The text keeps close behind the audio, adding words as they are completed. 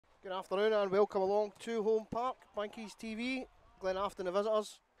Good afternoon and welcome along to Holm Park, Bankies TV, Glenafton the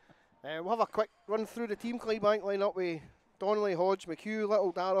visitors. We'll have a quick run through the team. Clydebank line up with Donnelly, Hodge, McHugh,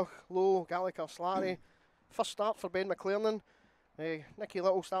 Little, Darragh, Lowe, Gallagher, Slattery. First start for Ben McLernan. Nicky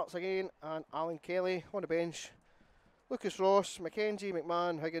Little starts again and Alan Kelly on the bench. Lucas Ross, Mackenzie,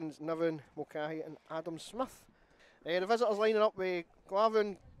 McMahon, Higgins, Niven, Mulcahy and Adam Smith. The visitors lining up with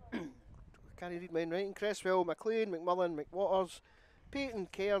Glenafton, can't read mine right, Cresswell, McLean, McMullen, McWaters, Peyton,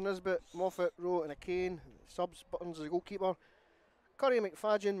 Kerr, Nisbet, Moffat, Rowe and Kane. Subs, Buttons as the goalkeeper. Curry,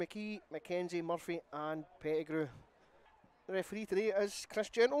 McFadgen, McKee, McKenzie, Murphy and Pettigrew. The referee today is Chris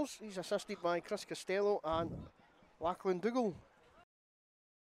Gentles. He's assisted by Chris Costello and Lachlan Dougal.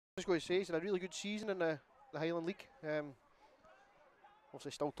 I was going to say he's had a really good season in the Highland League.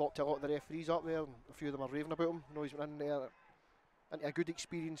 Obviously still talk to a lot of the referees up there, and a few of them are raving about him. He's been in there into a good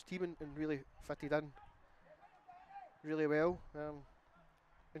experienced team and really fitted in really well.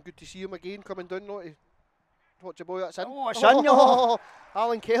 And good to see him again coming down now to watch your boy. That's in. Oh, it's in, yo.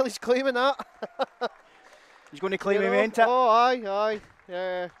 Alan Kelly's claiming that. He's going to claim he meant it. Oh, aye.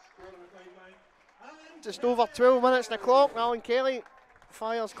 Yeah. Just over 12 minutes on the clock. Alan Kelly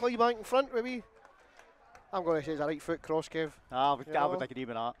fires Clydebank in front with me. I'm going to say it's a right foot cross, Kev. I would agree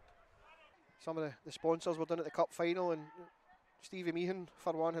with that. Some of the sponsors were down at the cup final, and Stevie Meehan,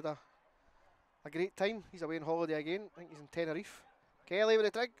 for one, had a great time. He's away on holiday again. I think he's in Tenerife. Kelly with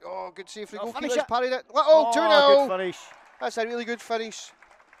a dig. Oh, good save for the goalkeeper. Parried it. Little 2-0. Good finish. That's a really good finish.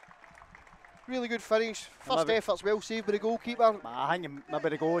 Really good finish. First effort's well saved by the goalkeeper. I think maybe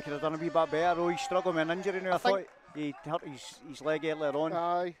the goalie could have done a wee bit better. Oh, he's struggling with an injury now. I thought he hurt his leg earlier on.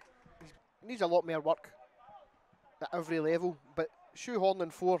 Aye. He needs a lot more work at every level. But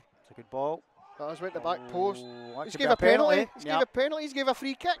shoehorning 4. It's a good ball. That was right at the back post. He's gave a penalty. He's gave a penalty. He's gave a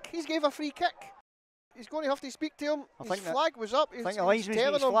free kick. He's gave a free kick. He's going to have to speak to him. His flag was up. I think the linesman's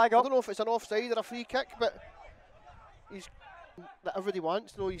got his flag up. I don't know if it's an offside or a free kick, but he's that everybody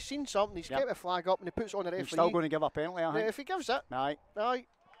wants. No, he's seen something. He's kept the flag up and he puts it on the referee. He's still going to give a penalty, I think. If he gives it, aye,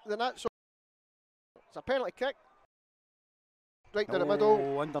 then that's it's a penalty kick. Right down the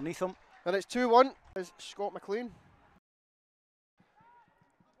middle. Underneath him. And it's 2-1. Is Scott McLean.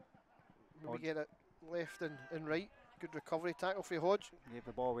 We get it left and right. Good recovery tackle for Hodge. Gave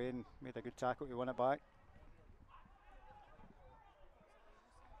the ball away and made a good tackle to win it back.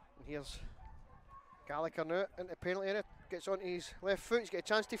 And here's Gallagher now into penalty area. Gets onto his left foot. He's got a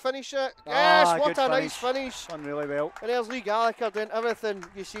chance to finish it. Yes, what a nice finish. Done really well. And there's Lee Gallagher doing everything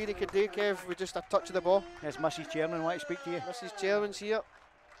you see he could do, Kev, with just a touch of the ball. Yes, Mrs. Chairman, want to speak to you. Mrs. Chairman's here.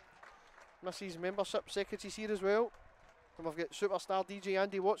 Mrs. Membership Secretary's here as well. And we've got superstar DJ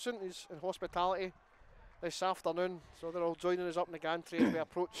Andy Watson, who's in hospitality this afternoon. So they're all joining us up in the gantry as we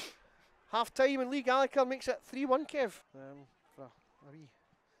approach half time. And Lee Gallagher makes it 3-1, Kev. For a wee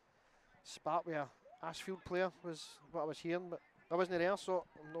spat with a Ashfield player was what I was hearing, but I wasn't there, so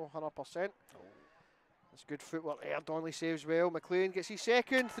I'm not 100%. That's good footwork there. Donnelly saves well. McLean gets his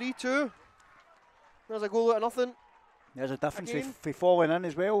second, 3-2. There's a goal out of nothing. There's a difference for falling in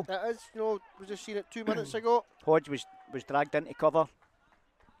as well. It is, you know, we just seen it 2 minutes ago. Hodge was dragged into cover.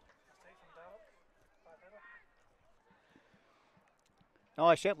 Oh,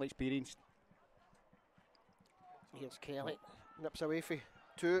 he's certainly experienced. Here's Kelly. Nips away for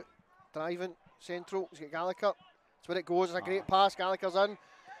 2. Driving. Central. He's got Gallagher. That's where it goes. It's a great pass. Gallagher's in.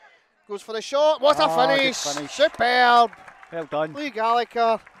 Goes for the shot. What a finish. Superb. Well done. Lee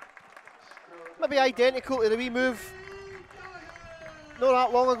Gallagher. Maybe identical to the wee move. Not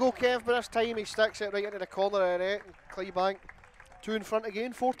that long ago, Kev, but this time he sticks it right into the corner of the net. Clydebank 2 in front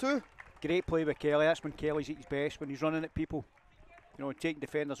again, 4-2. Great play with Kelly. That's when Kelly's at his best, when he's running at people. You know, taking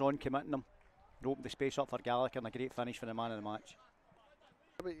defenders on, committing them. And open the space up for Gallagher, and a great finish for the man of the match.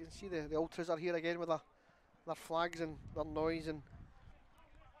 But you can see the ultras are here again with their flags and their noise, and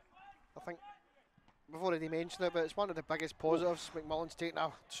I think we've already mentioned it, but it's one of the biggest positives. McMullen's taking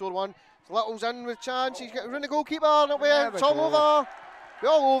a sore one. Little's in with chance. He's got around the goalkeeper. Not where. It's all over. We're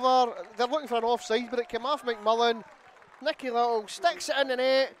all over. They're looking for an offside, but it came off McMullen. Nicky Little sticks it in the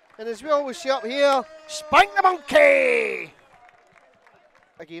net, and as we always see up here, spank the monkey.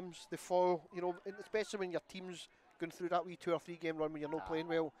 The games they fall, you know, especially when your team's going through that wee 2 or 3 game run when you're not playing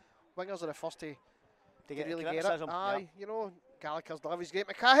well. Wingers are the first to really get it. Aye, you know, Gallagher's delivery's great.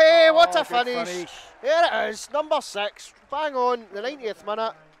 McCahey, what a finish. There it is, number 6, bang on, the 90th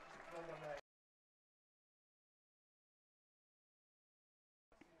minute.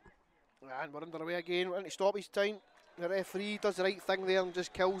 And we're underway again, we're into stoppage time. The referee does the right thing there and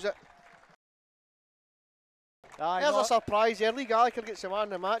just kills it. There's a surprise there. Lee Gallagher gets the man in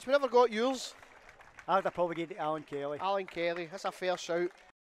the match. We never got yours. I'd have probably given it to Alan Kelly. Alan Kelly, that's a fair shout.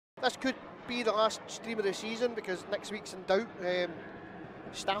 This could be the last stream of the season because next week's in doubt,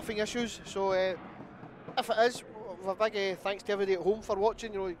 staffing issues. So if it is, a big thanks to everybody at home for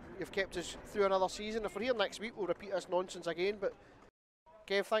watching. You know, you've kept us through another season. If we're here next week, we'll repeat this nonsense again. But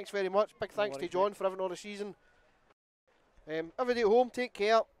Kev, thanks very much. Big thanks to John for having all the season. Everybody at home, take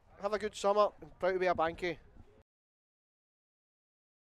care. Have a good summer. I'm proud to be a Bankie.